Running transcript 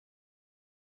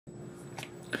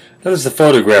That is the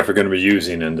photograph we're going to be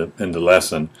using in the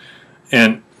lesson.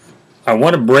 And I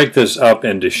want to break this up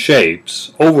into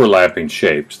shapes, overlapping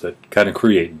shapes that kind of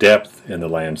create depth in the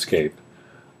landscape,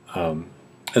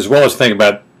 as well as think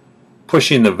about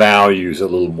pushing the values a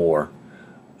little more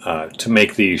to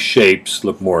make these shapes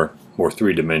look more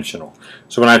three-dimensional.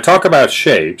 So when I talk about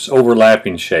shapes,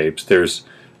 overlapping shapes, there's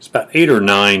about 8 or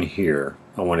 9 here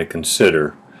I want to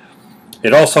consider.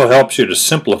 It also helps you to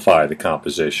simplify the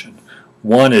composition.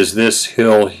 One is this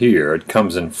hill here. It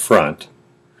comes in front.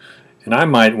 And I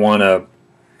might want to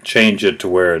change it to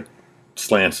where it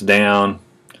slants down,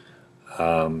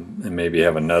 and maybe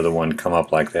have another one come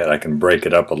up like that. I can break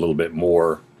it up a little bit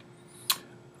more,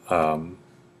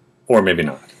 or maybe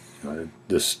not.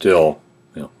 This still,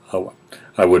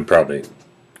 I would probably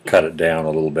cut it down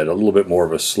a little bit more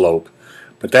of a slope.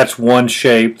 But that's one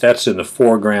shape. That's in the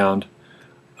foreground.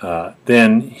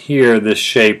 Then here, this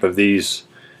shape of these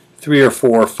 3 or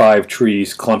 4 or 5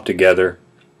 trees clumped together.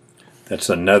 That's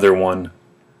another one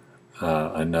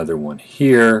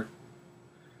here,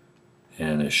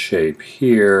 and a shape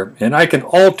here. And I can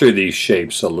alter these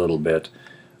shapes a little bit,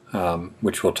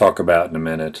 which we'll talk about in a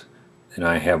minute. And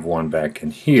I have one back in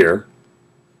here.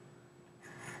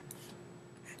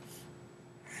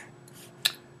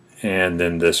 And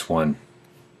then this one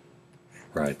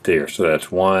right there. So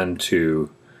that's 1, 2,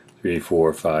 3,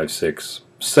 4, 5, 6,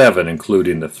 7,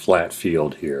 including the flat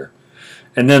field here.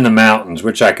 And then the mountains,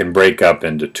 which I can break up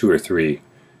into 2 or 3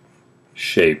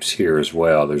 shapes here as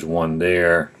well. There's one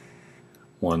there,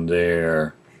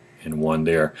 and one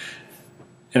there.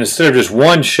 And instead of just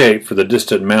one shape for the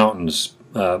distant mountains,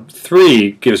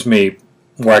 3 gives me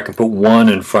where I can put one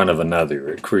in front of another.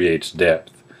 It creates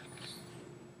depth.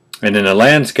 And in a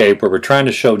landscape where we're trying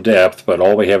to show depth, but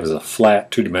all we have is a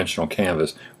flat two-dimensional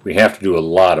canvas, we have to do a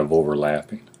lot of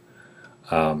overlapping.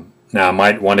 Now I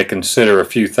might want to consider a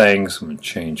few things. I'm going to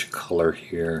change color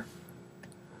here.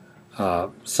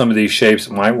 Some of these shapes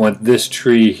might want this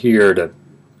tree here to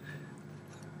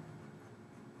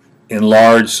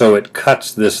enlarge so it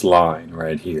cuts this line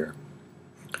right here.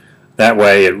 That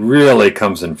way it really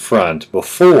comes in front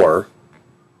before,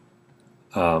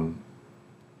 where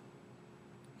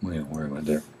am I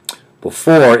there?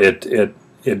 Before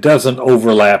it doesn't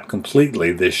overlap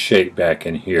completely this shape back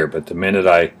in here, but the minute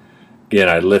I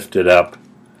lift it up,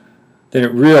 then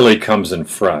it really comes in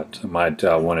front. I might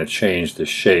want to change the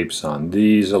shapes on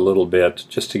these a little bit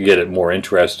just to get it more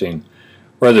interesting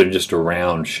rather than just a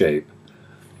round shape.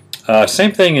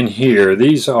 Same thing in here.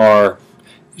 These are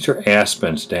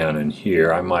aspens down in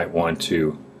here. I might want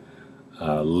to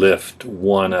lift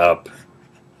one up,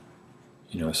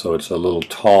 so it's a little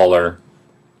taller.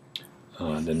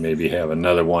 Then maybe have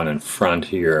another one in front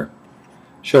here.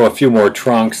 Show a few more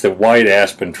trunks, the white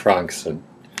aspen trunks, and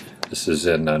this is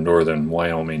in northern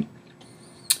Wyoming.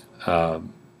 They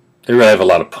really have a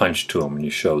lot of punch to them when you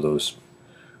show those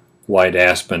white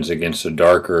aspens against a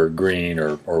darker green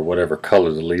or whatever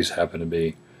color the leaves happen to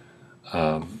be.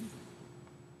 And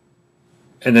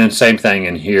then same thing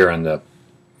in here in the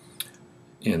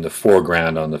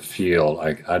foreground on the field.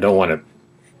 I don't want to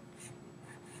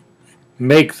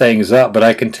make things up, but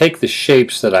I can take the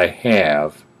shapes that I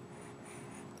have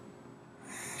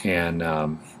and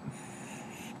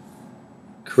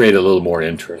create a little more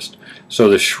interest. So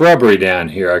the shrubbery down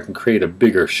here, I can create a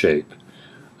bigger shape.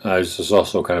 This is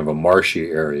also kind of a marshy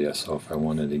area, so if I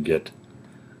wanted to get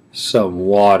some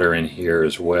water in here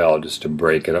as well, just to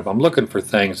break it up, I'm looking for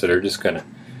things that are just going to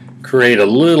create a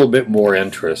little bit more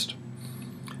interest.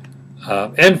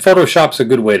 And Photoshop's a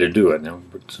good way to do it. Now,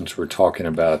 since we're talking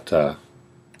about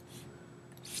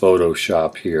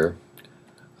Photoshop here,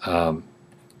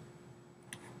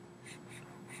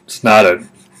 it's not a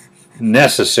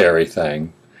necessary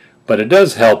thing, but it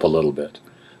does help a little bit.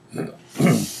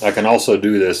 I can also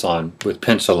do this with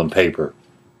pencil and paper,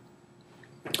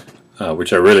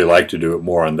 which I really like to do it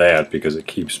more on that because it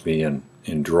keeps me in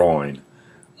drawing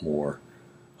more.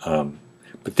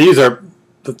 But these are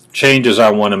the changes I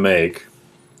want to make.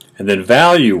 And then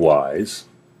value-wise,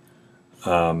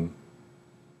 I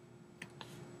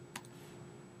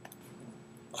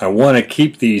want to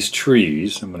keep these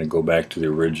trees. I'm going to go back to the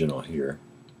original here.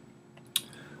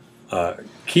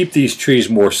 Keep these trees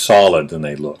more solid than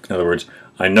they look. In other words,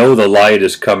 I know the light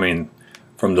is coming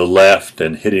from the left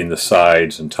and hitting the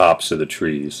sides and tops of the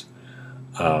trees,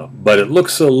 but it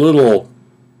looks a little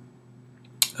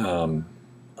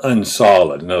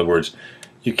unsolid. In other words,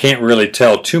 you can't really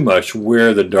tell too much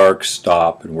where the darks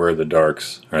stop and where the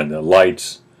darks and the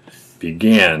lights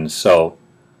begin. So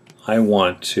I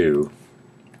want to,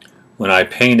 when I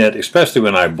paint it, especially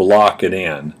when I block it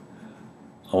in,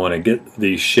 I want to get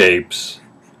these shapes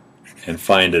and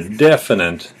find a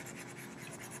definite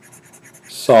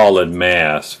solid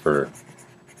mass for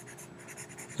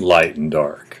light and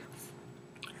dark.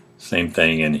 Same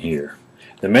thing in here.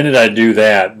 The minute I do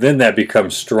that, then that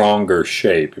becomes stronger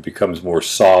shape. It becomes more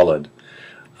solid.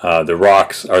 The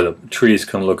rocks or the trees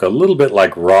can look a little bit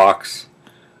like rocks,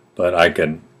 but I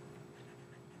can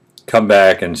come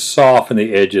back and soften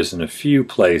the edges in a few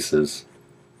places.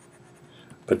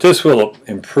 But this will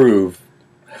improve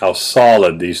how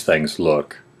solid these things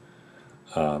look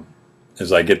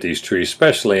as I get these trees,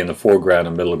 especially in the foreground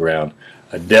and middle ground,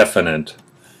 a definite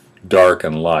dark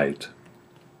and light.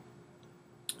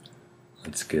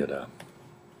 Let's get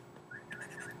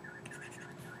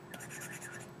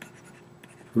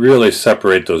really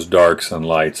separate those darks and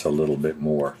lights a little bit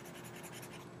more.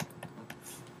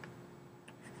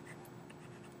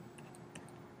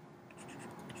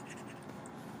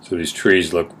 So these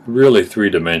trees look really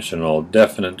three-dimensional,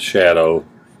 definite shadow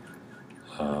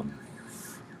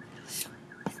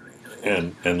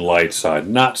and light side,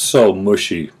 not so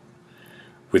mushy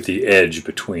with the edge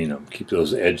between them. Keep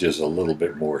those edges a little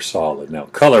bit more solid. Now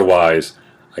color-wise,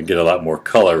 I get a lot more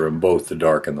color in both the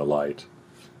dark and the light.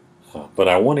 But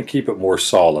I want to keep it more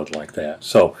solid like that.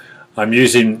 So I'm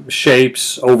using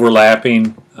shapes,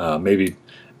 overlapping, maybe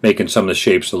making some of the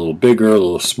shapes a little bigger, a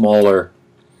little smaller,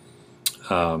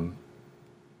 and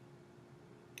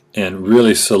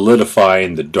really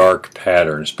solidifying the dark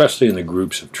pattern, especially in the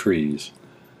groups of trees,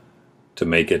 to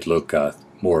make it look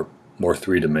more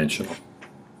three-dimensional.